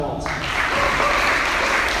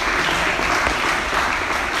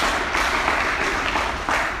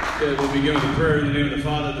Okay, we'll begin with a prayer in the name of the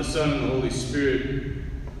Father, the Son, and the Holy Spirit.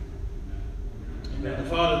 Amen. The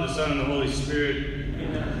Father, the Son, and the Holy Spirit.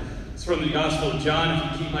 Amen. It's from the Gospel of John.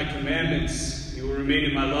 If you keep my commandments, you will remain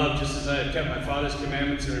in my love, just as I have kept my Father's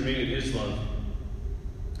commandments and remain in his love.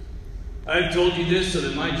 I have told you this so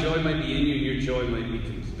that my joy might be in you and your joy might be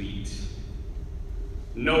complete.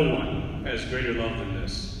 No one has greater love than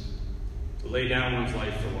this, to lay down one's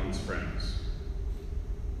life for one's friends.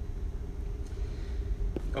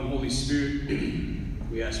 Come, Holy Spirit,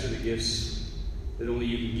 we ask for the gifts that only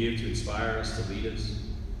you can give to inspire us, to lead us,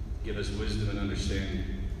 give us wisdom and understanding.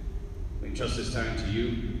 We entrust this time to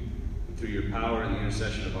you, and through your power and the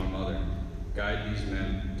intercession of our Mother, guide these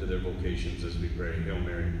men to their vocations as we pray. Hail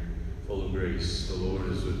Mary, full of grace, the Lord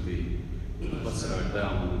is with thee. Blessed art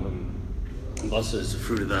thou among women, and blessed is the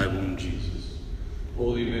fruit of thy womb, Jesus.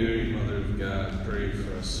 Holy Mary, Mother of God, pray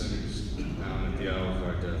for us sinners, now and at the hour of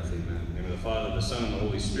our death. Amen. In the name of the Father, the Son, and the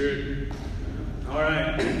Holy Spirit. All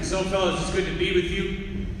right, so fellas, it's good to be with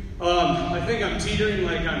you. I think I'm teetering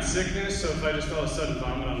like on sickness, so if I just all of a sudden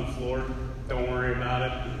vomit on the floor, don't worry about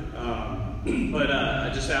it. But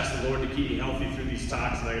I just ask the Lord to keep me healthy through these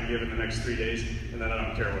talks that I'm going to give in the next 3 days, and then I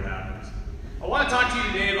don't care what happens. I want to talk to you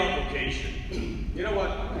today about vocation. You know what?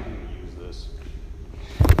 I'm not going to use this,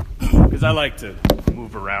 because I like to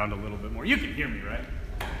move around a little bit more. You can hear me, right?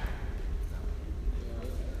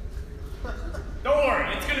 Don't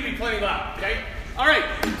worry, it's going to be plenty loud, okay? All right,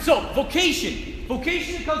 so vocation.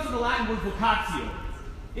 Vocation comes from the Latin word vocatio.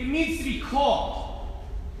 It means to be called.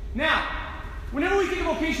 Now, whenever we think of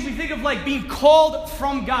vocation, we think of like being called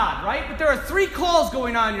from God, right? But there are 3 calls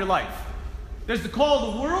going on in your life. There's the call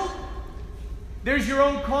of the world, there's your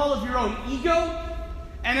own call of your own ego,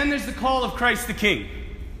 and then there's the call of Christ the King.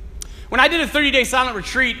 When I did a 30-day silent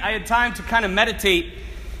retreat, I had time to kind of meditate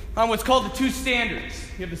on what's called the 2 standards.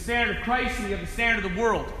 You have the standard of Christ and you have the standard of the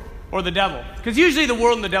world, or the devil. Because usually the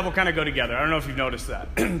world and the devil kind of go together. I don't know if you've noticed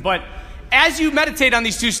that. But as you meditate on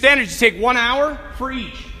these 2 standards, you take 1 hour for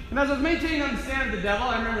each. And as I was meditating on the standard of the devil,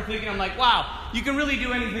 I remember thinking, I'm like, wow, you can really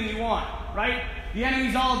do anything you want, right? The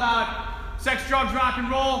enemy's all about sex, drugs, rock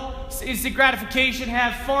and roll, instant gratification,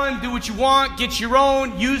 have fun, do what you want, get your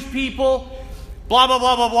own, use people, blah, blah,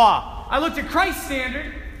 blah, blah, blah. I looked at Christ's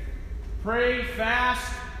standard, pray,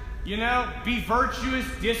 fast, be virtuous,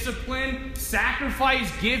 discipline,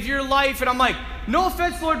 sacrifice, give your life. And I'm like, no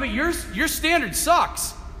offense, Lord, but your standard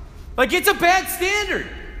sucks. Like, it's a bad standard.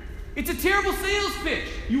 It's a terrible sales pitch.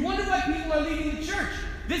 You wonder why people are leaving the church.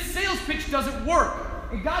 This sales pitch doesn't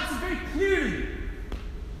work. And God said very clearly,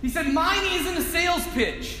 he said, mine isn't a sales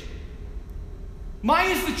pitch.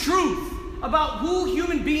 Mine is the truth about who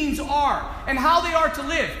human beings are and how they are to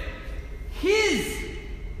live. His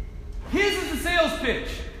is the sales pitch.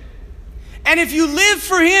 And if you live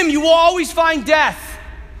for him, you will always find death.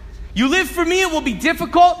 You live for me, it will be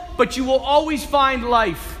difficult, but you will always find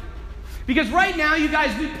life. Because right now, you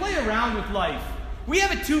guys, we play around with life. We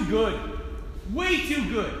have it too good. Way too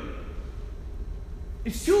good.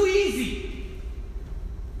 It's too easy.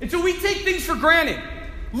 And so we take things for granted.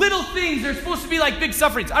 Little things, they're supposed to be like big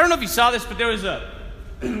sufferings. I don't know if you saw this, but there was a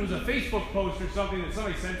Facebook post or something that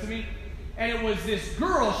somebody sent to me. And it was this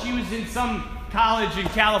girl, she was in some college in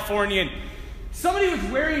California, and somebody was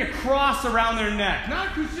wearing a cross around their neck. Not a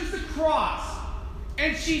cross, just a cross.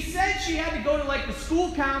 And she said she had to go to like the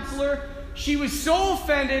school counselor. She was so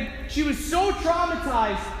offended, she was so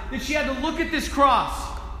traumatized that she had to look at this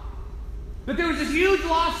cross. But there was this huge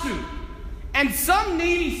lawsuit. And some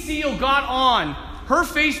Navy SEAL got on her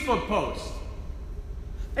Facebook post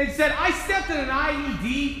and said, I stepped in an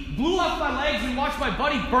IED, blew off my legs, and watched my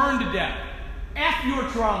buddy burn to death. F your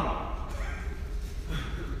trauma.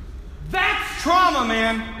 That's trauma,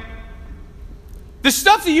 man. The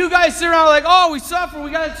stuff that you guys sit around like, oh, we suffer,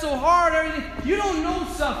 we got it so hard, everything. You don't know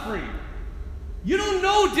suffering. You don't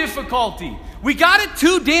know difficulty. We got it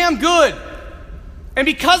too damn good. And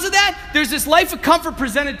because of that, there's this life of comfort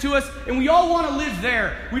presented to us, and we all want to live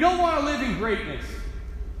there. We don't want to live in greatness.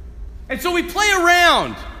 And so we play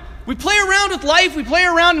around. We play around with life. We play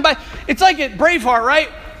around. It's like at Braveheart, right?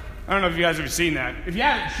 I don't know if you guys have ever seen that. If you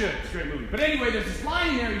haven't, you should. It's a great movie. But anyway, there's this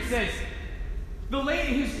line there. He says, the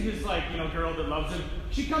lady, his girl that loves him,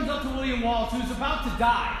 she comes up to William Wallace, who's about to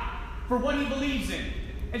die for what he believes in.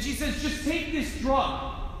 And she says, just take this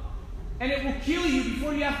drug, and it will kill you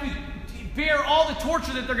before you have to bear all the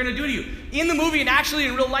torture that they're going to do to you. In the movie, and actually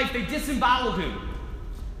in real life, they disemboweled him.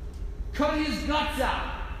 Cut his guts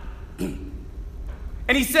out.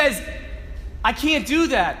 And he says, I can't do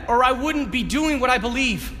that, or I wouldn't be doing what I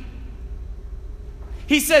believe.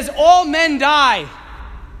 He says, all men die,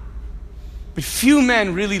 but few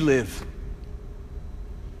men really live.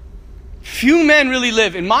 few men really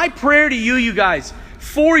live. And my prayer to you, you guys,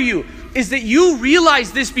 for you, is that you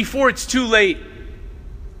realize this before it's too late.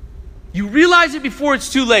 You realize it before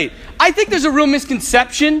it's too late. I think there's a real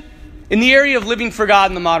misconception in the area of living for God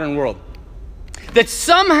in the modern world. That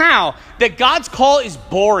somehow that God's call is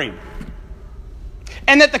boring.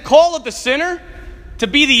 And that the call of the sinner to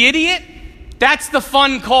be the idiot, that's the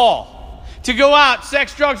fun call. To go out,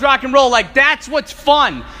 sex, drugs, rock and roll, like that's what's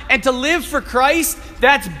fun. And to live for Christ,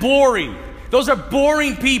 that's boring. Those are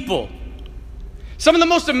boring people. Some of the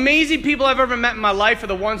most amazing people I've ever met in my life are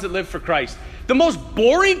the ones that live for Christ. The most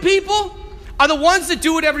boring people are the ones that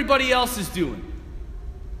do what everybody else is doing.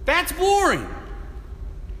 That's boring.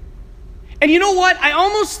 And you know what? I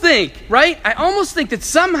almost think that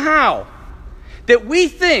somehow that we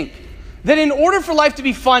think that in order for life to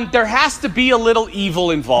be fun, there has to be a little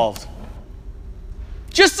evil involved.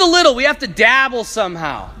 Just a little. We have to dabble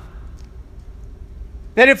somehow.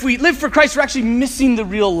 That if we live for Christ, we're actually missing the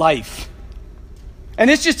real life. And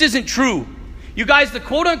this just isn't true. You guys, the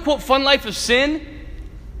quote-unquote fun life of sin,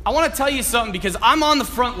 I want to tell you something because I'm on the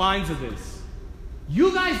front lines of this.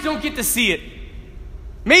 You guys don't get to see it.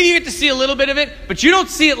 Maybe you get to see a little bit of it, but you don't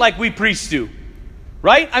see it like we priests do.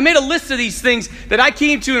 Right? I made a list of these things that I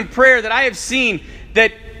came to in prayer that I have seen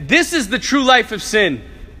that this is the true life of sin.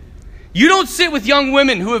 You don't sit with young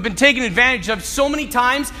women who have been taken advantage of so many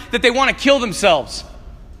times that they want to kill themselves.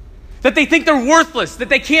 That they think they're worthless, that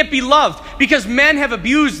they can't be loved because men have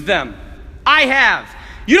abused them. I have.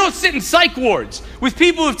 You don't sit in psych wards with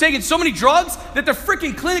people who have taken so many drugs that they're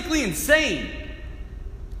freaking clinically insane.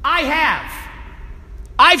 I have.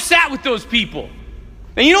 I've sat with those people.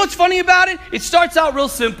 And you know what's funny about it? It starts out real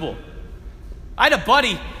simple. I had a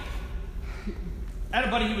buddy,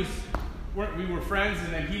 we were friends,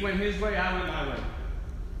 and then he went his way, I went my way.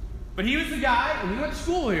 But he was the guy, and he went to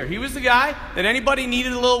school here. He was the guy that anybody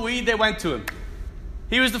needed a little weed, they went to him.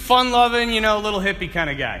 He was the fun-loving, little hippie kind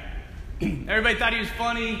of guy. Everybody thought he was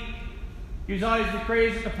funny. He was always the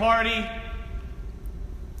craze at the party.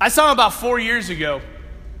 I saw him about 4 years ago,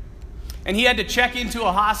 and he had to check into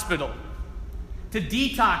a hospital to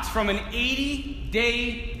detox from an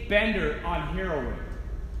 80-day bender on heroin.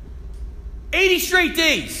 80 straight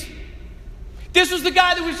days. This was the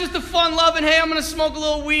guy that was just a fun-loving, hey, I'm going to smoke a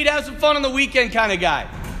little weed, have some fun on the weekend kind of guy.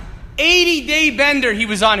 80-day bender he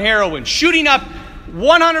was on heroin, shooting up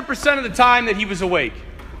 100% of the time that he was awake.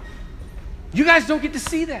 You guys don't get to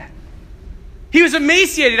see that. He was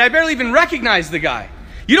emaciated. I barely even recognized the guy.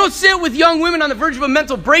 You don't sit with young women on the verge of a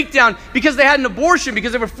mental breakdown because they had an abortion,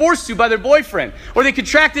 because they were forced to by their boyfriend, or they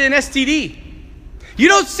contracted an STD. You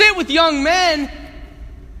don't sit with young men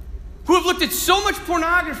who have looked at so much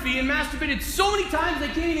pornography and masturbated so many times they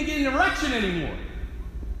can't even get an erection anymore.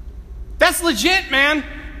 That's legit, man.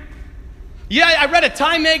 Yeah, I read a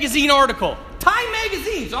Time magazine article. Time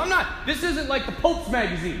magazine, so this isn't like the Pope's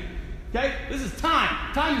magazine. Okay? This is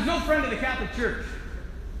Time. Time is no friend of the Catholic Church.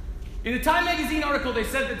 In the Time magazine article, they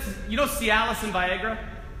said that, Cialis and Viagra?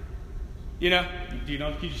 Do you know?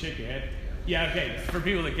 Can you shake your head? Yeah, okay. For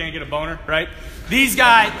people that can't get a boner, right? These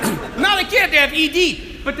guys, no, they can't. They have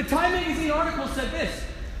ED. But the Time magazine article said this.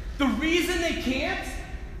 The reason they can't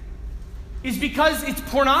is because it's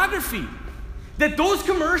pornography. That those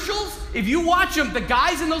commercials, if you watch them, the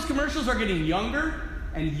guys in those commercials are getting younger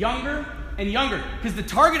and younger and younger. Because the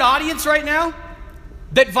target audience right now,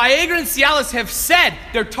 that Viagra and Cialis have said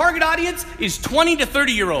their target audience is 20 to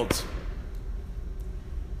 30-year-olds.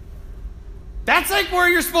 That's like where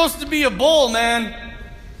you're supposed to be a bull, man.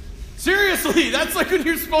 Seriously, that's like when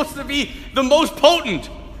you're supposed to be the most potent.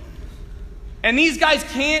 And these guys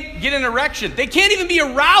can't get an erection. They can't even be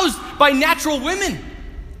aroused by natural women.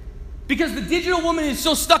 Because the digital woman is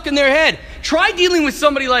so stuck in their head. Try dealing with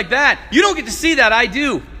somebody like that. You don't get to see that, I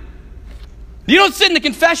do. You don't sit in the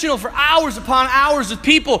confessional for hours upon hours with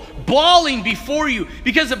people bawling before you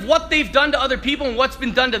because of what they've done to other people and what's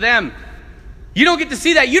been done to them. You don't get to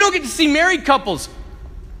see that. You don't get to see married couples.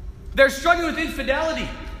 They're struggling with infidelity,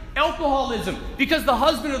 alcoholism, because the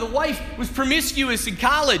husband or the wife was promiscuous in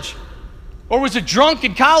college or was a drunk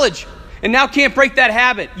in college and now can't break that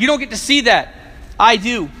habit. You don't get to see that. I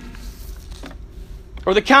do.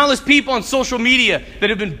 Or the countless people on social media that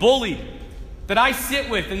have been bullied, that I sit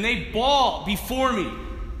with and they bawl before me,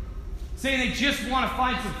 saying they just want to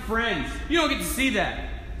find some friends. You don't get to see that.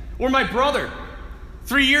 Or my brother,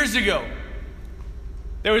 3 years ago,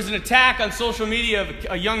 there was an attack on social media of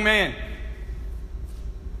a young man.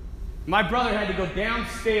 My brother had to go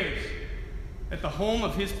downstairs at the home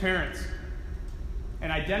of his parents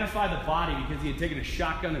and identify the body because he had taken a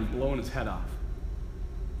shotgun and blown his head off.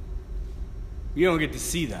 You don't get to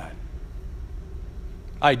see that.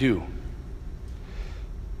 I do.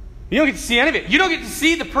 You don't get to see any of it. You don't get to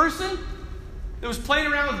see the person that was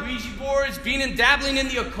playing around with Ouija boards, dabbling in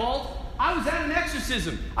the occult. I was at an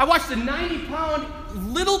exorcism. I watched a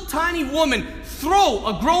 90-pound little tiny woman throw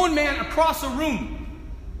a grown man across a room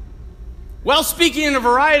while speaking in a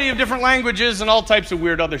variety of different languages and all types of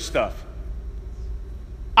weird other stuff.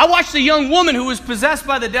 I watched a young woman who was possessed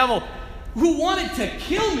by the devil who wanted to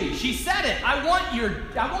kill me. She said it. I want you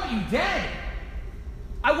dead.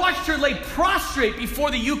 I watched her lay prostrate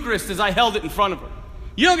before the Eucharist as I held it in front of her.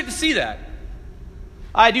 You don't get to see that.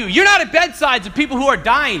 I do. You're not at bedsides of people who are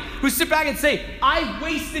dying, who sit back and say, I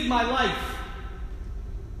wasted my life.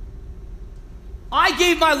 I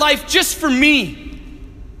gave my life just for me.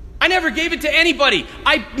 I never gave it to anybody.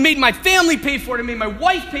 I made my family pay for it. I made my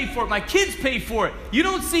wife pay for it. My kids pay for it. You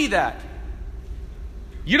don't see that.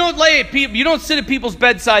 You don't sit at people's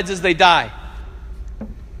bedsides as they die.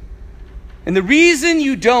 And the reason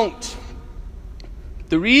you don't,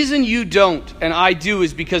 and I do,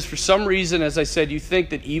 is because for some reason, as I said, you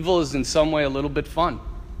think that evil is in some way a little bit fun.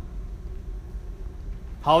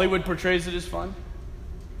 Hollywood portrays it as fun.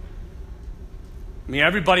 I mean,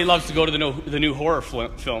 everybody loves to go to the new horror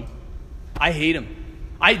film. I hate them.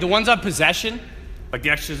 The ones on Possession, like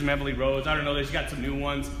The Exorcism of Emily Rose, I don't know, they've got some new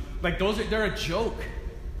ones. Like they're a joke.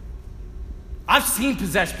 I've seen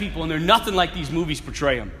possessed people, and they're nothing like these movies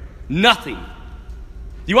portray them. Nothing.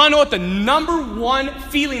 You want to know what the number one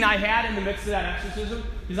feeling I had in the midst of that exorcism?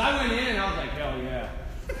 Because I went in and I was like, hell yeah.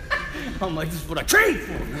 I'm like, this is what I trained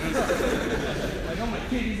for. Like, I'm gonna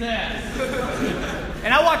kick his ass.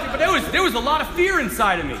 And I watched it, but there was a lot of fear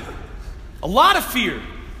inside of me. A lot of fear.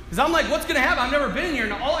 Because I'm like, what's going to happen? I've never been in here.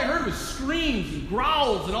 And all I heard was screams and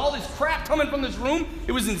growls and all this crap coming from this room.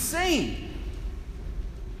 It was insane.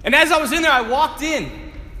 And as I was in there, I walked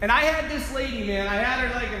in. And I had this lady, man. I had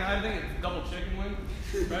her like, I think it's double chicken wing.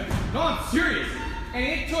 Right? No, I'm serious. And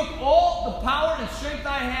it took all the power and strength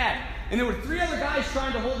I had. And there were 3 other guys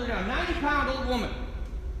trying to hold her down. 90-pound old woman.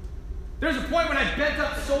 There's a point when I bent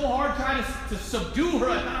up so hard trying to subdue her,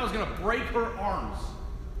 I thought I was going to break her arms.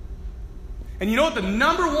 And you know what the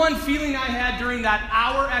number one feeling I had during that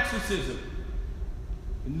hour exorcism?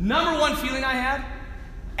 The number one feeling I had?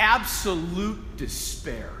 Absolute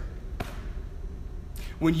despair.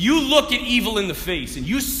 When you look at evil in the face and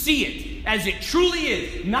you see it as it truly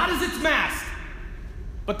is, not as it's masked,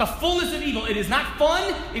 but the fullness of evil, it is not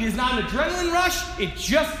fun, it is not an adrenaline rush, it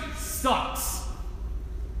just sucks.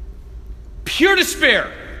 Pure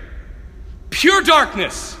despair, pure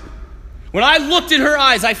darkness. When I looked in her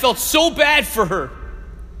eyes, I felt so bad for her.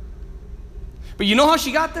 But you know how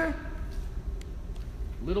she got there?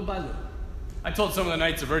 Little by little. I told some of the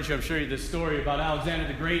Knights of Virtue, I'm sure you this story about Alexander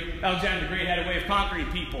the Great. Alexander the Great had a way of conquering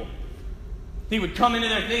people. He would come into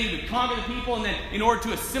their thing, he would conquer the people, and then in order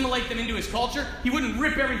to assimilate them into his culture, he wouldn't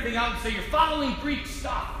rip everything out and say, you're following Greek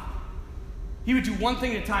stuff. He would do one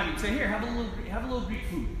thing at a time. He'd say, here, have a little Greek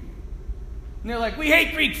food. And they're like, we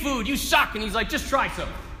hate Greek food, you suck. And he's like, just try some.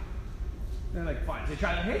 And they're like, fine. So they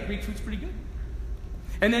try, hey, Greek food's pretty good.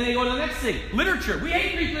 And then they go to the next thing, literature. We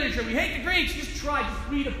hate Greek literature, we hate the Greeks, just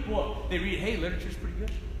read a book. They read, hey, literature's pretty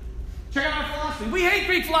good. Check out our philosophy. We hate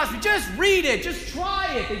Greek philosophy, just read it, just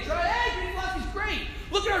try it. They try, hey, Greek philosophy's great.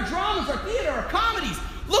 Look at our dramas, our theater, our comedies.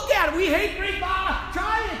 Look at it, we hate Greek,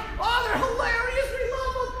 try it. Oh, they're hilarious, we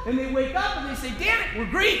love them. And they wake up and they say, damn it, we're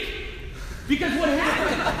Greek. Because what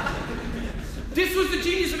happened? This was the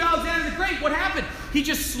genius of Alexander the Great. What happened? He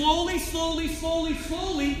just slowly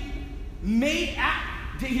made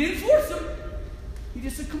he didn't force them. He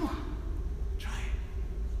just said, come on, try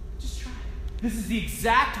it. Just try it. This is the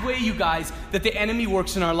exact way, you guys, that the enemy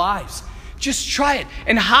works in our lives. Just try it.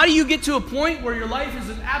 And how do you get to a point where your life is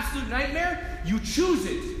an absolute nightmare? You choose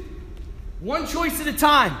it. One choice at a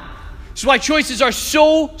time. That's why choices are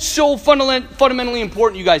so fundamentally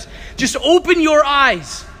important, you guys. Just open your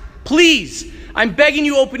eyes. Please. I'm begging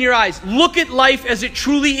you, open your eyes. Look at life as it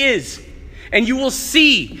truly is. And you will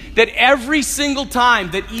see that every single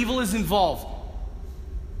time that evil is involved,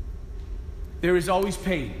 there is always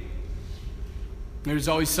pain. There is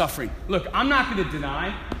always suffering. Look, I'm not going to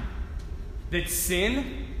deny that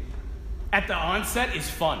sin at the onset is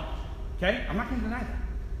fun. Okay? I'm not going to deny that.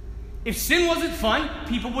 If sin wasn't fun,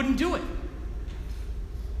 people wouldn't do it.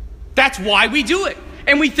 That's why we do it.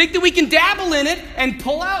 And we think that we can dabble in it and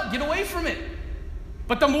pull out, get away from it.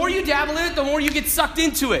 But the more you dabble in it, the more you get sucked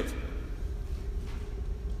into it.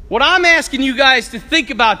 What I'm asking you guys to think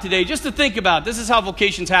about today, just to think about, this is how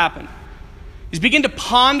vocations happen, is begin to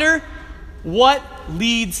ponder what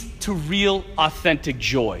leads to real, authentic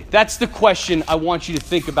joy. That's the question I want you to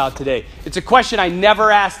think about today. It's a question I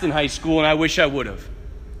never asked in high school, and I wish I would have.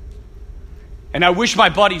 And I wish my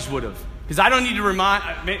buddies would have. Because I don't need to remind,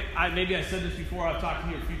 maybe I said this before, I've talked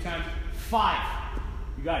to you a few times. 5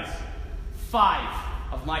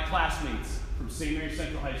 of my classmates from St. Mary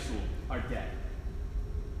Central High School are dead.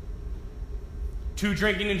 2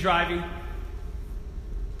 drinking and driving,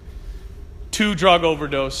 2 drug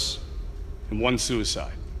overdose, and 1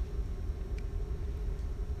 suicide.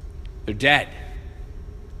 They're dead.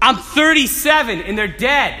 I'm 37 and they're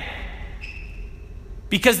dead.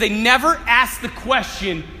 Because they never asked the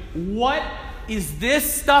question, what is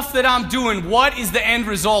this stuff that I'm doing? What is the end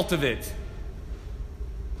result of it?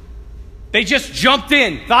 They just jumped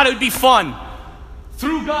in, thought it would be fun.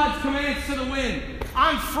 Threw God's commands to the wind.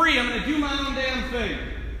 I'm free, I'm going to do my own damn thing.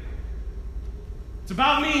 It's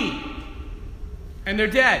about me. And they're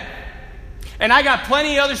dead. And I got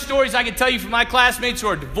plenty of other stories I can tell you from my classmates who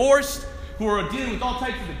are divorced, who are dealing with all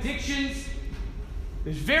types of addictions.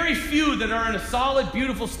 There's very few that are in a solid,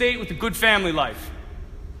 beautiful state with a good family life.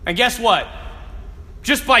 And guess what?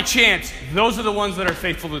 Just by chance, those are the ones that are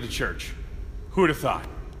faithful to the church. Who would have thought?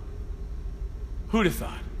 Who'd have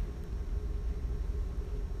thought?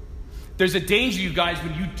 There's a danger, you guys,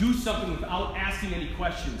 when you do something without asking any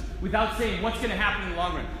questions, without saying what's going to happen in the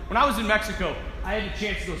long run. When I was in Mexico, I had a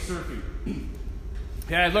chance to go surfing.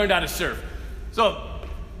 And I learned how to surf. So,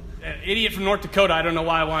 an idiot from North Dakota, I don't know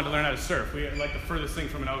why I wanted to learn how to surf. We are like the furthest thing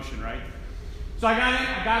from an ocean, right? So I got in,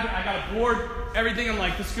 I got a board, everything. I'm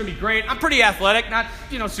like, this is going to be great. I'm pretty athletic, not,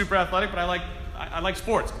 super athletic, but I like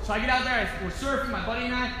sports. So I get out there, we're surfing, my buddy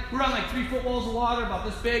and I, we're on like 3 foot walls of water, about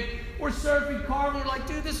this big. We're surfing, carving, we're like,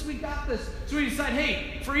 dude, we got this. So we decide,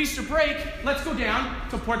 hey, for Easter break, let's go down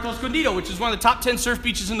to Puerto Escondido, which is one of the top 10 surf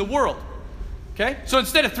beaches in the world. Okay? So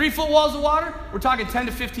instead of 3 foot walls of water, we're talking 10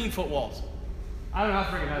 to 15 foot walls. I don't know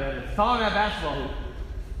how freaking how that is. Taller than that basketball hoop.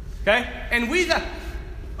 Okay? And we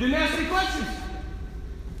didn't ask any questions.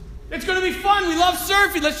 It's going to be fun. We love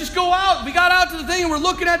surfing. Let's just go out. We got out to the thing and we're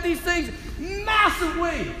looking at these things. Massive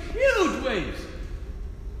waves. Huge waves.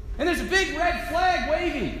 And there's a big red flag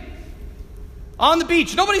waving on the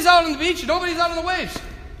beach. Nobody's out on the beach. Nobody's out on the waves.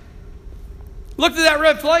 Looked at that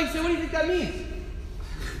red flag and said, what do you think that means?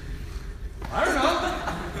 I don't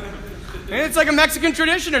know. And it's like a Mexican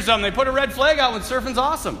tradition or something. They put a red flag out when surfing's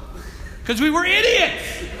awesome. Because we were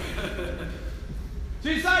idiots. So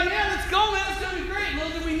you decide, yeah, let's go, man. It's going to be great.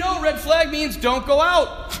 Little did we know, red flag means don't go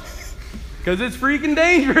out. Because it's freaking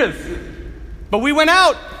dangerous. But we went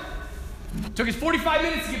out. It took us 45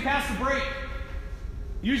 minutes to get past the break.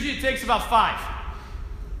 Usually it takes about 5.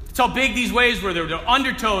 That's how big these waves were. There were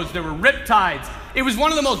undertows. There were rip tides. It was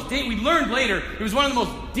one of the most, we learned later, it was one of the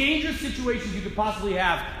most dangerous situations you could possibly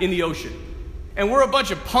have in the ocean. And we're a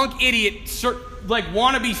bunch of punk idiot,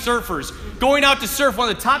 wannabe surfers going out to surf one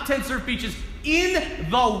of the top 10 surf beaches in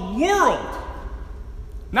the world.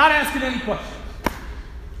 Not asking any questions.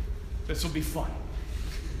 This will be fun.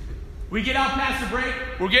 We get out past the break,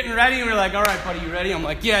 we're getting ready, and we're like, all right, buddy, you ready? I'm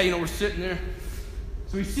like, yeah, we're sitting there.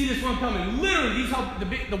 So we see this one coming. Literally,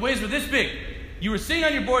 the waves were this big. You were sitting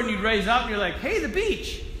on your board and you'd raise up and you're like, hey, the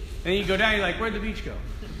beach. And then you go down and you're like, where'd the beach go?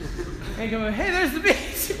 And you go, hey, there's the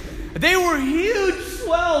beach. They were huge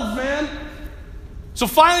swells, man. So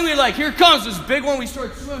finally we're like, here it comes, this big one. We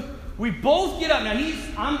start swimming. We both get up. Now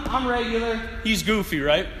I'm regular, he's goofy,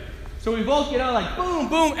 right? So we both get out like boom,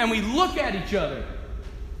 boom, and we look at each other.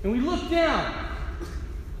 And we look down.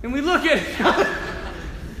 And we look at each other.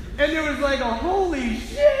 And there was like a holy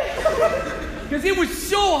shit. Because it was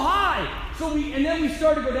so high. And then we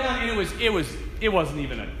started to go down, and it wasn't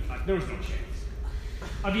even there was no chance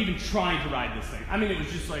of even trying to ride this thing. I mean, it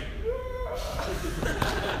was just like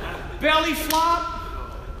belly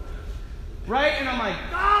flop, right? And I'm like,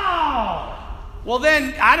 oh. Well,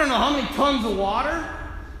 then I don't know how many tons of water,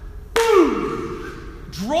 boom,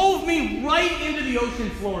 drove me right into the ocean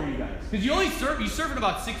floor, you guys. Because you surf in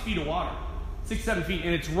about 6 feet of water, 6, 7 feet,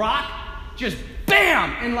 and it's rock, just bam,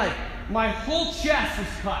 and like my whole chest was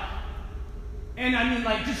cut. And I mean,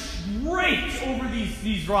 like, just straight over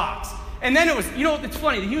these rocks. And then it was, it's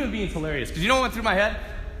funny, the human being's hilarious. Because you know what went through my head?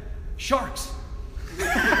 Sharks.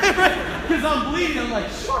 Because I'm bleeding, I'm like,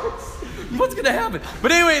 sharks? What's going to happen?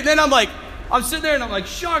 But anyway, then I'm sitting there and I'm like,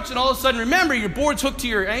 sharks. And all of a sudden, remember, your board's hooked to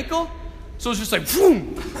your ankle. So it's just like,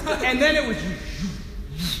 boom. And then it was,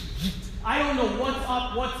 I don't know what's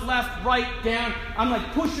up, what's left, right, down. I'm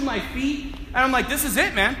like pushing my feet. And I'm like, this is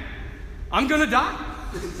it, man. I'm going to die.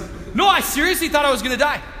 No, I seriously thought I was going to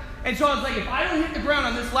die. And so I was like, if I don't hit the ground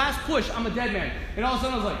on this last push, I'm a dead man. And all of a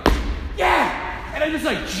sudden I was like, yeah! And I just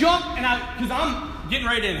like jumped, because I'm getting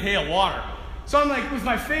ready to inhale water. So I'm like, with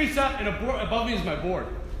my face up and above me is my board.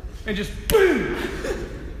 And just boom!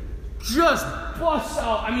 just busts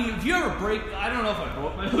out. I mean, if you ever break, I don't know if I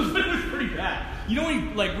broke my nose, but it was pretty bad. You know when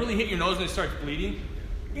you like really hit your nose and it starts bleeding?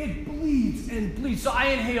 It bleeds and bleeds. So I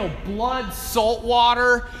inhale blood, salt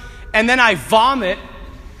water, and then I vomit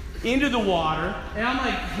into the water, and I'm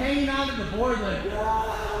like hanging on to the board like,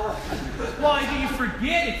 well, you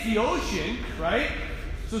forget it's the ocean, right?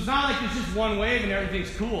 So it's not like it's just one wave and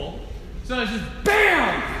everything's cool. So it's just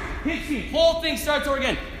BAM! Hits me. Whole thing starts over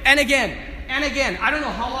again. And again. And again. I don't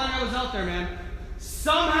know how long I was out there, man.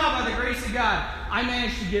 Somehow, by the grace of God, I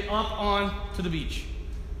managed to get up onto the beach.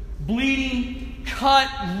 Bleeding, cut,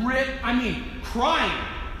 ripped, crying.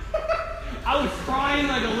 I was crying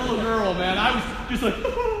like a little girl, man. I was just like,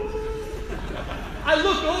 I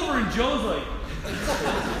looked over and Joe's like,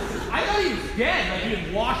 I thought he was dead, like he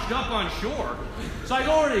had washed up on shore. So I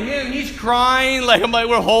go over to him, and he's crying, like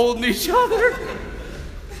we're holding each other.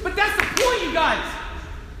 But that's the point, you guys.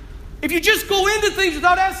 If you just go into things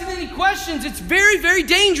without asking any questions, it's very, very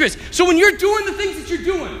dangerous. So when you're doing the things that you're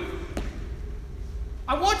doing,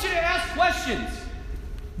 I want you to ask questions.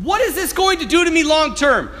 What is this going to do to me long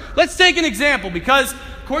term? Let's take an example, because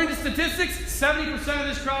according to statistics, 70% of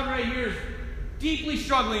this crowd right here is deeply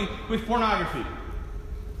struggling with pornography.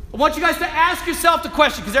 I want you guys to ask yourself the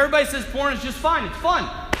question, because everybody says porn is just fine. It's fun.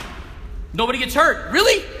 Nobody gets hurt.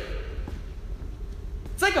 Really?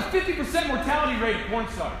 It's like a 50% mortality rate of porn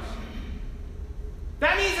stars.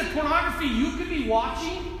 That means that pornography you could be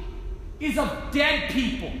watching is of dead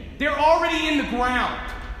people. They're already in the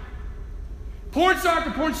ground. Porn star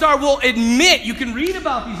after porn star will admit, you can read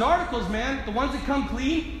about these articles, man, the ones that come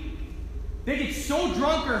clean, they get so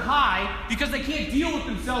drunk or high because they can't deal with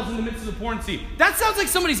themselves in the midst of the porn scene. That sounds like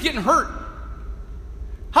somebody's getting hurt.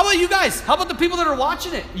 How about you guys? How about the people that are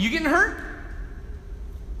watching it? Are you getting hurt?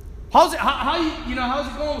 How's it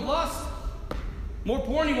going with lust? More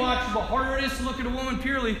porn you watch, the harder it is to look at a woman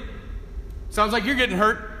purely. Sounds like you're getting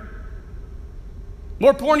hurt.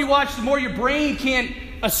 More porn you watch, the more your brain can't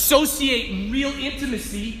associate real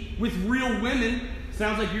intimacy with real women.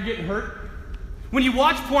 Sounds like you're getting hurt. When you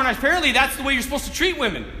watch porn, apparently that's the way you're supposed to treat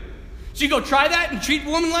women. So you go try that and treat a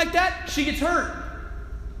woman like that, she gets hurt.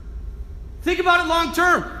 Think about it long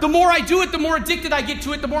term. The more I do it, the more addicted I get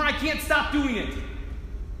to it, the more I can't stop doing it.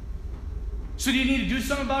 So do you need to do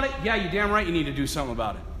something about it? Yeah, you're damn right you need to do something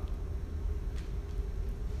about it.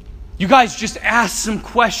 You guys just ask some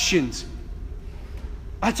questions.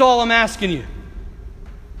 That's all I'm asking you.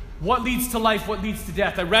 What leads to life? What leads to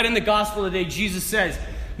death? I read in the gospel today, Jesus says,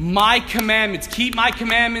 my commandments, keep my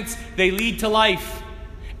commandments, they lead to life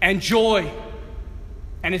and joy.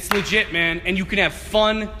 And it's legit, man. And you can have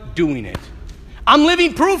fun doing it. I'm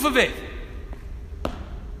living proof of it.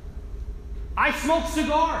 I smoke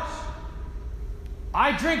cigars.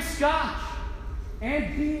 I drink scotch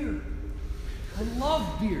and beer. I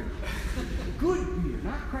love beer. Good beer,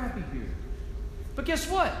 not crappy beer. But guess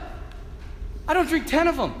what? I don't drink 10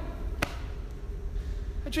 of them.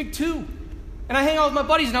 I drink 2. And I hang out with my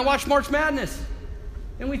buddies and I watch March Madness.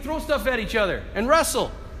 And we throw stuff at each other and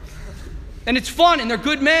wrestle. And it's fun and they're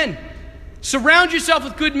good men. Surround yourself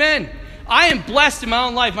with good men. I am blessed in my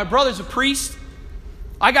own life. My brother's a priest.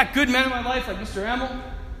 I got good men in my life like Mr. Emmel,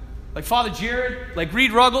 like Father Jared, like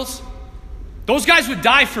Reed Ruggles. Those guys would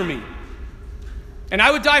die for me. And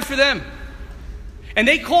I would die for them. And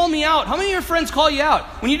they call me out. How many of your friends call you out?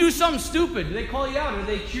 When you do something stupid, do they call you out or do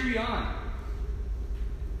they cheer you on?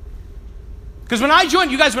 Because when I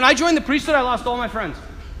joined the priesthood, I lost all my friends.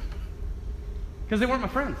 Because they weren't my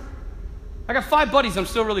friends. I got 5 buddies I'm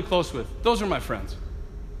still really close with. Those are my friends.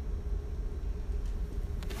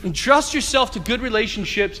 Entrust yourself to good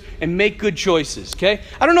relationships and make good choices, okay?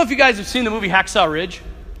 I don't know if you guys have seen the movie Hacksaw Ridge.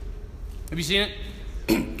 Have you seen it?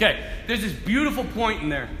 Okay, there's this beautiful point in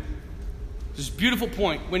there. This beautiful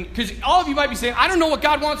point. Because all of you might be saying, I don't know what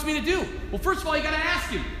God wants me to do. Well, first of all, you got to ask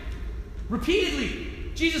Him.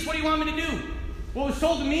 Repeatedly. Jesus, what do you want me to do? What was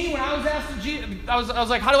told to me when I was asked to Jesus, I was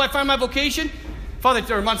like, how do I find my vocation?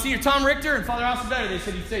 Monsignor Tom Richter and Father Alcibetter, they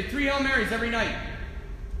said, you'd say 3 Hail Marys every night.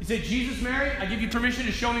 You say, Jesus, Mary, I give you permission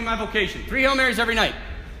to show me my vocation. 3 Hail Marys every night.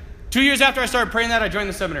 2 years after I started praying that, I joined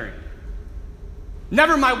the seminary.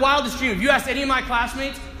 Never in my wildest dream. If you asked any of my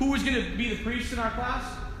classmates who was going to be the priest in our class,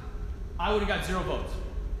 I would have got 0 votes.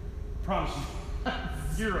 Promise you.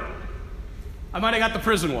 0. I might have got the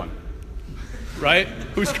prison one. Right?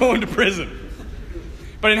 Who's going to prison?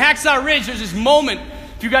 But in Hacksaw Ridge, there's this moment,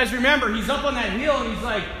 if you guys remember, he's up on that hill and he's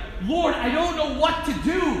like, Lord, I don't know what to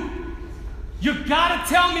do. You got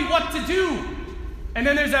to tell me what to do. And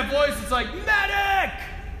then there's that voice that's like, medic!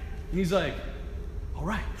 And he's like, all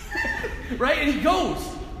right. Right? And he goes.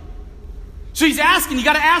 So he's asking, you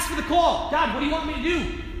got to ask for the call. God, what do you want me to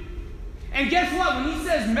do? And guess what? When he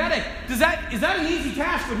says medic, is that an easy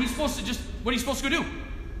task? What he's supposed to go do?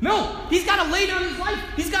 No, he's got to lay down his life.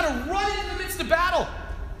 He's got to run into the midst of battle.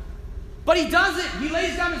 But he does it. He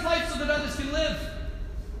lays down his life so that others can live.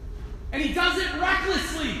 And he does it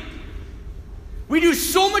recklessly. We do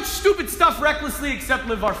so much stupid stuff recklessly except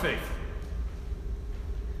live our faith.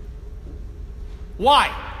 Why?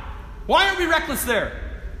 Why aren't we reckless there?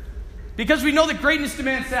 Because we know that greatness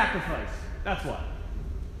demands sacrifice. That's why.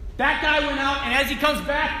 That guy went out, and as he comes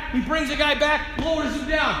back, he brings the guy back, lowers him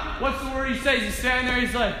down. What's the word he says? He's standing there,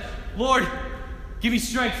 he's like, Lord, give me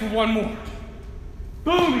strength for one more.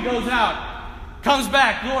 Boom, he goes out. Comes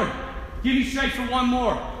back, Lord, give me strength for one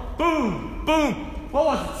more. Boom, boom. What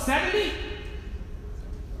was it, 70?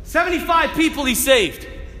 75 people he saved.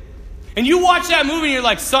 And you watch that movie and you're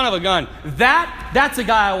like, son of a gun. That's a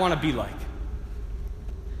guy I want to be like.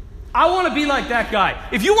 I want to be like that guy.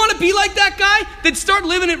 If you want to be like that guy, then start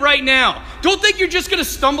living it right now. Don't think you're just going to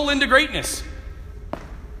stumble into greatness.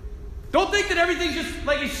 Don't think that everything just,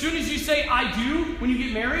 like as soon as you say, I do, when you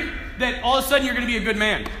get married, that all of a sudden you're going to be a good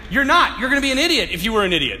man. You're not. You're going to be an idiot if you were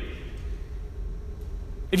an idiot.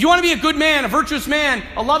 If you want to be a good man, a virtuous man,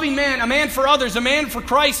 a loving man, a man for others, a man for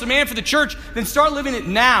Christ, a man for the church, then start living it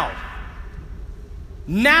now.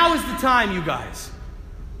 Now is the time, you guys.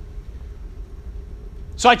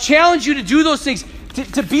 So I challenge you to do those things,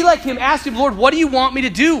 to be like him. Ask him, Lord, what do you want me to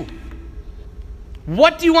do?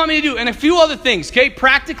 What do you want me to do? And a few other things, okay?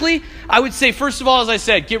 Practically, I would say, first of all, as I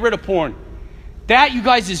said, get rid of porn. That, you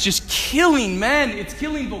guys, is just killing men. It's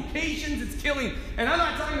killing vocations. It's killing, and I'm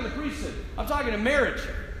not talking to the priesthood. I'm talking to marriage.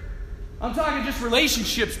 I'm talking just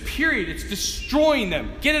relationships, period. It's destroying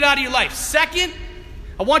them. Get it out of your life. Second,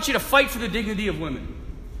 I want you to fight for the dignity of women.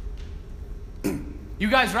 You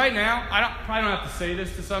guys, right now, probably don't have to say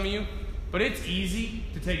this to some of you, but it's easy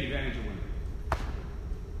to take advantage of women.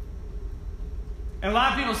 And a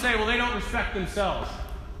lot of people say, well, they don't respect themselves.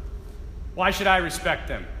 Why should I respect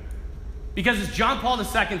them? Because as John Paul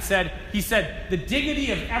II said, he said, the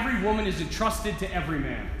dignity of every woman is entrusted to every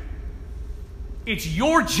man. It's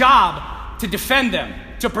your job to defend them,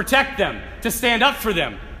 to protect them, to stand up for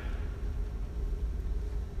them.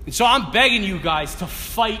 And so I'm begging you guys to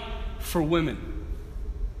fight for women.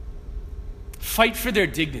 Fight for their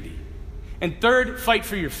dignity. And third, fight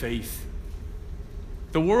for your faith.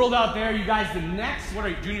 The world out there, you guys, the next, what are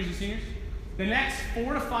you, juniors and seniors? The next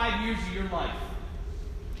 4 to 5 years of your life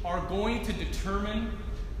are going to determine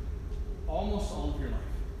almost all of your life.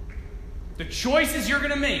 The choices you're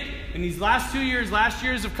going to make in these last years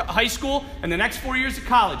of high school and the next 4 years of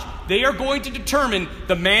college, they are going to determine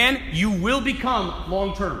the man you will become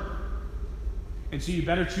long term. And so you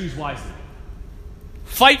better choose wisely.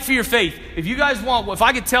 Fight for your faith. If you guys want, if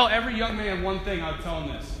I could tell every young man one thing, I would tell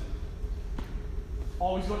him this.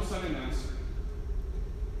 Always go to Sunday Mass.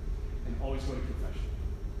 And always go to confession.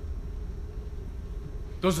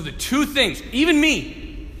 Those are the two things. Even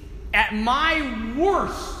me, at my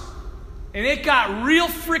worst, and it got real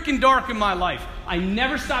freaking dark in my life, I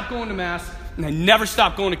never stopped going to Mass, and I never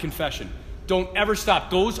stopped going to confession. Don't ever stop.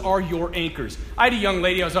 Those are your anchors. I had a young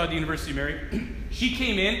lady, I was out at the University of Mary. She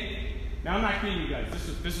came in. Now, I'm not kidding you guys.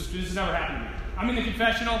 This has never happened to me. I'm in the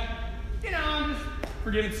confessional. I'm just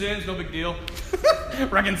forgiving sins, no big deal.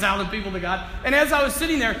 Reconciling people to God. And as I was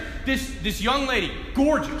sitting there, this young lady,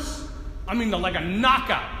 gorgeous, like a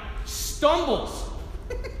knockout, stumbles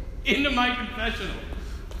into my confessional.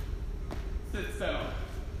 Sits down.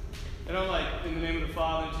 And I'm like, in the name of the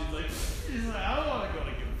Father, and she's like, I don't want to go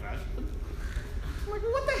to confession. I'm like,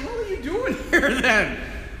 what the hell are you doing here then?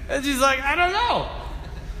 And she's like, I don't know.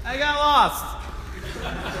 I got lost.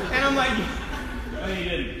 And I'm like, no, you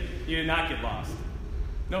didn't. You did not get lost.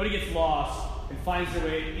 Nobody gets lost and finds their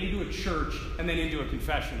way into a church and then into a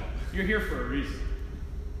confessional. You're here for a reason.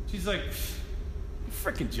 She's like, you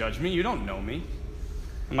freaking judge me. You don't know me.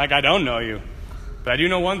 I'm like, I don't know you. But I do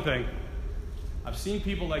know one thing. I've seen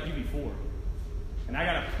people like you before. And I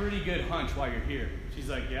got a pretty good hunch why you're here. She's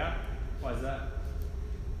like, yeah? Why is that?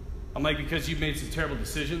 I'm like, because you've made some terrible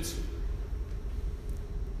decisions.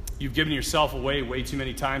 You've given yourself away way too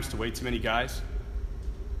many times to way too many guys.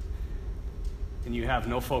 And you have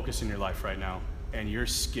no focus in your life right now. And you're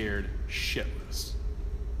scared shitless.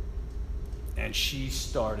 And she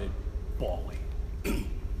started bawling.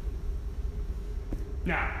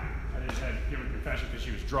 Now, I didn't have to give her confession because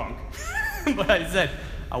she was drunk. But I said,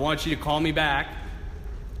 I want you to call me back.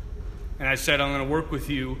 And I said, I'm going to work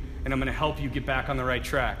with you and I'm going to help you get back on the right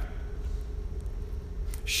track.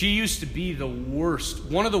 She used to be the worst,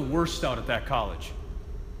 one of the worst out at that college.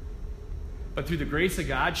 But through the grace of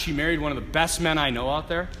God, she married one of the best men I know out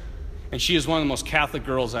there. And she is one of the most Catholic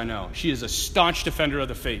girls I know. She is a staunch defender of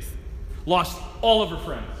the faith. Lost all of her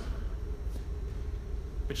friends.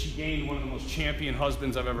 But she gained one of the most champion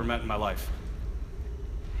husbands I've ever met in my life.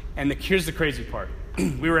 And here's the crazy part.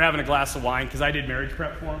 We were having a glass of wine because I did marriage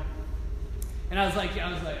prep for him. And I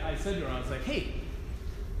said to her, hey,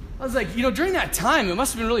 during that time, it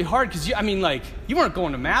must have been really hard because, you weren't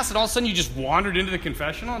going to Mass, and all of a sudden you just wandered into the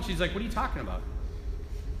confessional. And she's like, what are you talking about?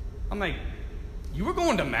 I'm like, you were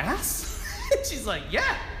going to Mass? And she's like,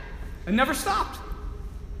 yeah. I never stopped.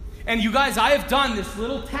 And you guys, I have done this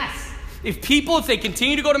little test. If they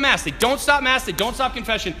continue to go to Mass, they don't stop Mass, they don't stop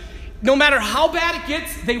confession, no matter how bad it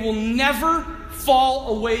gets, they will never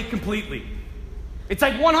fall away completely. It's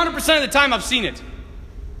like 100% of the time I've seen it.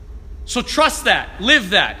 So trust that.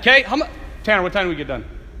 Live that. Okay? Tanner, what time do we get done?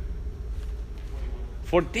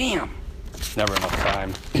 4. Damn. Never enough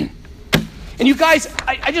time. And you guys,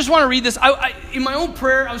 I just want to read this. In my own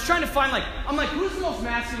prayer, I was trying to find, who's the most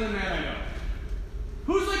masculine man I know?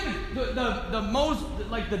 Who's the most,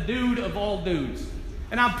 the dude of all dudes?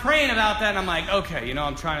 And I'm praying about that, and I'm like, okay,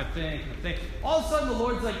 I'm trying to think. All of a sudden, the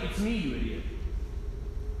Lord's like, it's me, you idiot.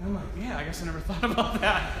 And I'm like, yeah, I guess I never thought about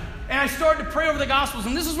that. And I started to pray over the Gospels,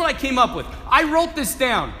 and this is what I came up with. I wrote this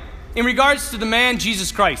down in regards to the man,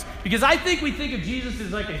 Jesus Christ. Because I think we think of Jesus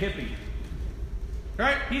as like a hippie.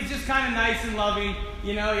 Right? He's just kind of nice and loving.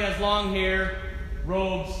 He has long hair,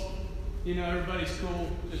 robes. Everybody's cool.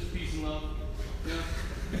 Just peace and love.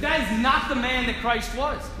 But that is not the man that Christ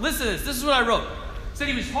was. Listen to this. This is what I wrote. It said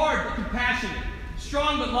he was hard but compassionate,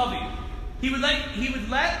 strong but loving. He would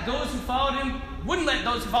let those who followed him, wouldn't let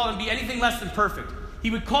those who followed him be anything less than perfect. He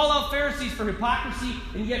would call out Pharisees for hypocrisy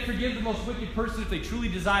and yet forgive the most wicked person if they truly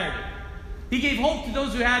desired it. He gave hope to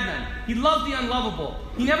those who had none. He loved the unlovable.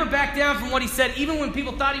 He never backed down from what he said, even when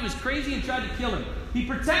people thought he was crazy and tried to kill him. He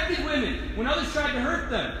protected women when others tried to hurt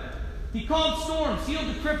them. He calmed storms, healed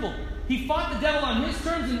the crippled. He fought the devil on his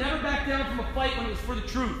terms and never backed down from a fight when it was for the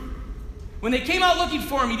truth. When they came out looking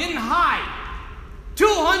for him, he didn't hide.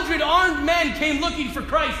 200 armed men came looking for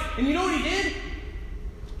Christ. And you know what he did?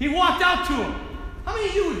 He walked out to them. How many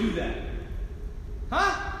of you would do that?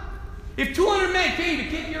 Huh? If 200 men came to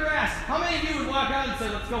kick your ass, how many of you would walk out and say,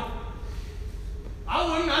 let's go? I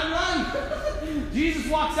wouldn't. I'd run. Jesus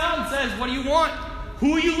walks out and says, what do you want?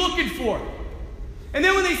 Who are you looking for? And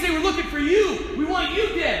then when they say, we're looking for you, we want you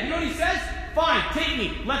dead. You know what he says? Fine, take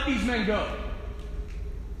me. Let these men go.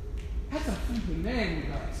 That's a freaking man, you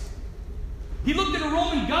guys. He looked at a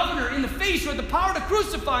Roman governor in the face who had the power to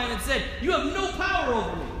crucify him and said, you have no power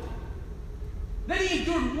over me. Then he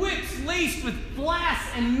endured whips laced with glass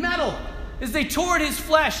and metal as they tore at his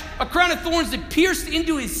flesh, a crown of thorns that pierced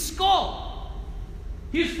into his skull.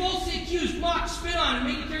 He was falsely accused, mocked, spit on, and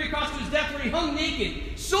made to carry across to his death where he hung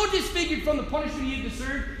naked, so disfigured from the punishment he had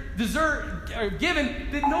given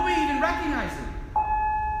that nobody even recognized him.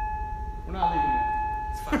 We're not leaving it.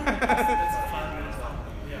 That's 5 minutes long.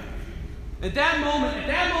 Yeah. At that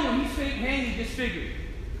moment, he's hanging disfigured.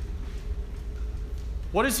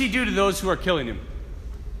 What does he do to those who are killing him?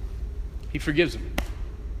 He forgives them.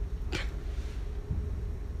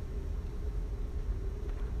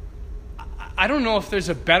 I don't know if there's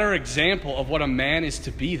a better example of what a man is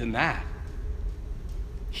to be than that.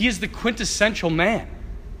 He is the quintessential man.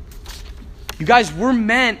 You guys, we're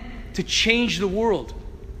meant to change the world.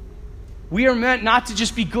 We are meant not to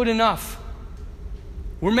just be good enough.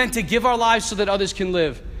 We're meant to give our lives so that others can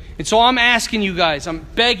live. And so I'm asking you guys, I'm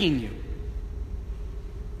begging you,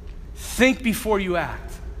 think before you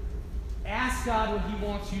act. Ask God what he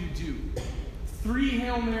wants you to do. 3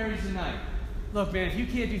 Hail Marys a night. Look, man, if you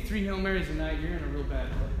can't do 3 Hail Marys a night, you're in a real bad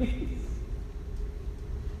place.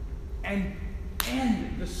 And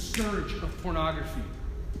end the scourge of pornography.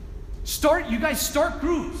 Start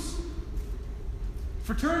groups.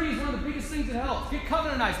 Fraternity is one of the biggest things that helps. Get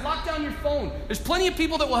covenantized. Lock down your phone. There's plenty of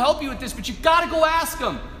people that will help you with this, but you've got to go ask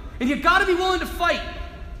them. And you've got to be willing to fight.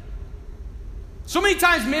 So many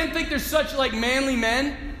times men think they're such manly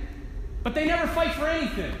men, but they never fight for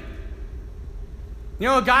anything. You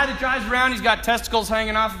know, a guy that drives around, he's got testicles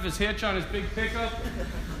hanging off of his hitch on his big pickup.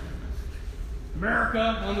 America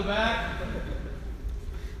on the back.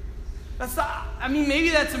 Maybe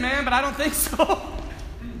that's a man, but I don't think so.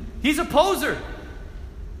 He's a poser.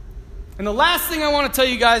 And the last thing I want to tell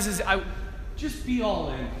you guys is just be all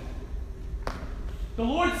in. The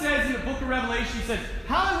Lord says in the book of Revelation, he says,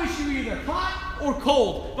 how I wish you were either hot or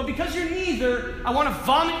cold. But because you're neither, I want to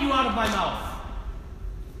vomit you out of my mouth.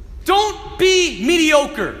 Don't be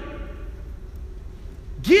mediocre.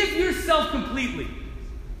 Give yourself completely.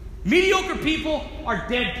 Mediocre people are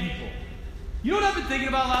dead people. You know what I've been thinking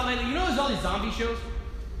about a lot lately? You know there's all these zombie shows?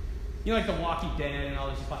 You know, like The Walking Dead and all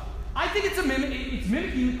this stuff. I think it's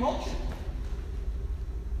mimicking the culture.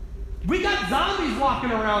 We got zombies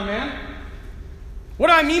walking around, man. What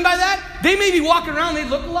do I mean by that? They may be walking around, they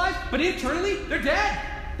look alive, but internally, they're dead.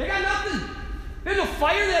 They got nothing. They have no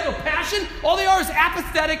fire, they have no passion. All they are is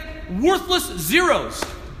apathetic, worthless zeros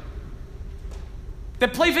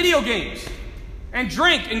that play video games and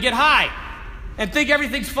drink and get high and think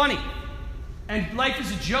everything's funny and life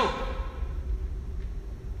is a joke.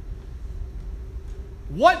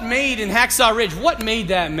 What made in Hacksaw Ridge, what made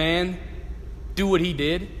that man do what he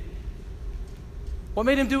did? What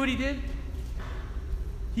made him do what he did?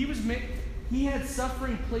 He had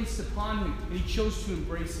suffering placed upon him, and he chose to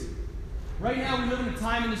embrace it. Right now, we live in a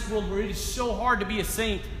time in this world where it is so hard to be a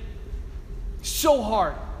saint. So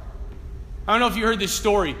hard. I don't know if you heard this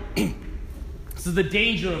story. This is the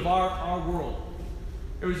danger of our world.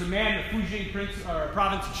 There was a man in the Fujian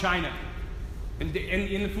province of China. And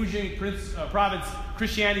in the Fujian province,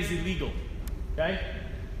 Christianity is illegal. Okay?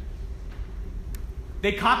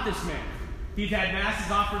 They caught this man. He's had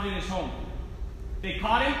masses offered in his home. They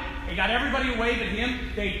caught him. They got everybody away but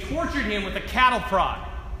him. They tortured him with a cattle prod.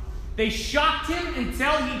 They shocked him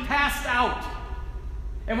until he passed out.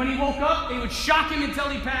 And when he woke up, they would shock him until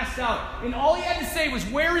he passed out. And all he had to say was,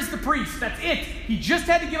 "Where is the priest?" That's it. He just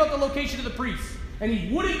had to give up the location of the priest. And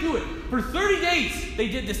he wouldn't do it. For 30 days, they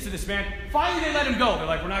did this to this man. Finally, they let him go. They're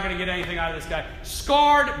like, "We're not going to get anything out of this guy."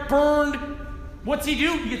 Scarred, burned. What's he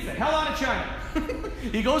do? He gets the hell out of China.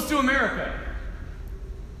 He goes to America.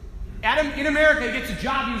 In America, he gets a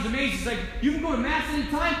job. He was amazed. He's like, "You can go to Mass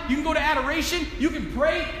anytime. You can go to adoration. You can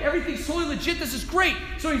pray. Everything's totally legit. This is great."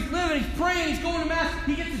 So he's living, he's praying, he's going to Mass.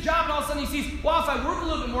 He gets a job, and all of a sudden he sees, "Wow, if I work a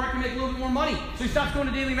little bit more, I can make a little bit more money." So he stops going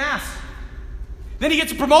to daily Mass. Then he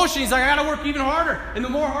gets a promotion. He's like, "I got to work even harder. And the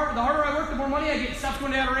harder I work, the more money I get." He stops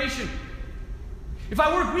going to adoration. If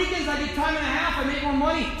I work weekends, I get time and a half. I make more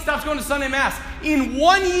money. Stops going to Sunday Mass. In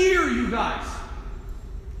 1 year, you guys,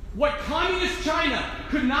 what communist China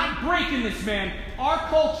could not break in this man, our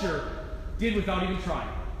culture did without even trying.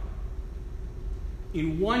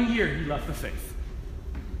 In 1 year, he left the faith.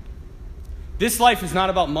 This life is not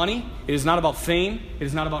about money. It is not about fame. It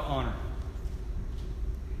is not about honor.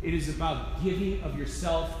 It is about giving of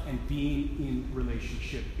yourself and being in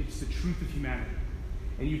relationship. It's the truth of humanity.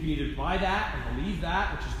 And you can either buy that and believe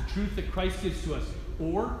that, which is the truth that Christ gives to us,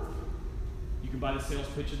 or you can buy the sales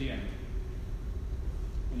pitch of the enemy.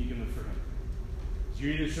 And you can live for him. So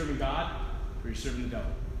you're either serving God or you're serving the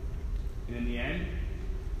devil. And in the end,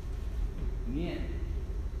 you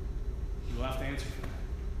will have to answer for that.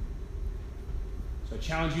 So I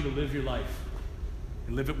challenge you to live your life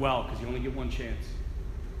and live it well, because you only get one chance.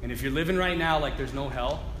 And if you're living right now like there's no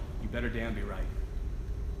hell, you better damn be right.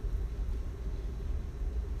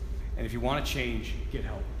 And if you want to change, get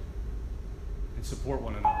help. And support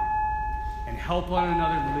one another. And help one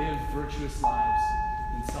another live virtuous lives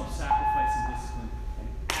in self-sacrifice and discipline. And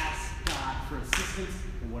ask God for assistance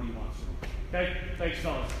in what he wants from them. Okay? Thanks,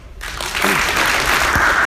 fellas.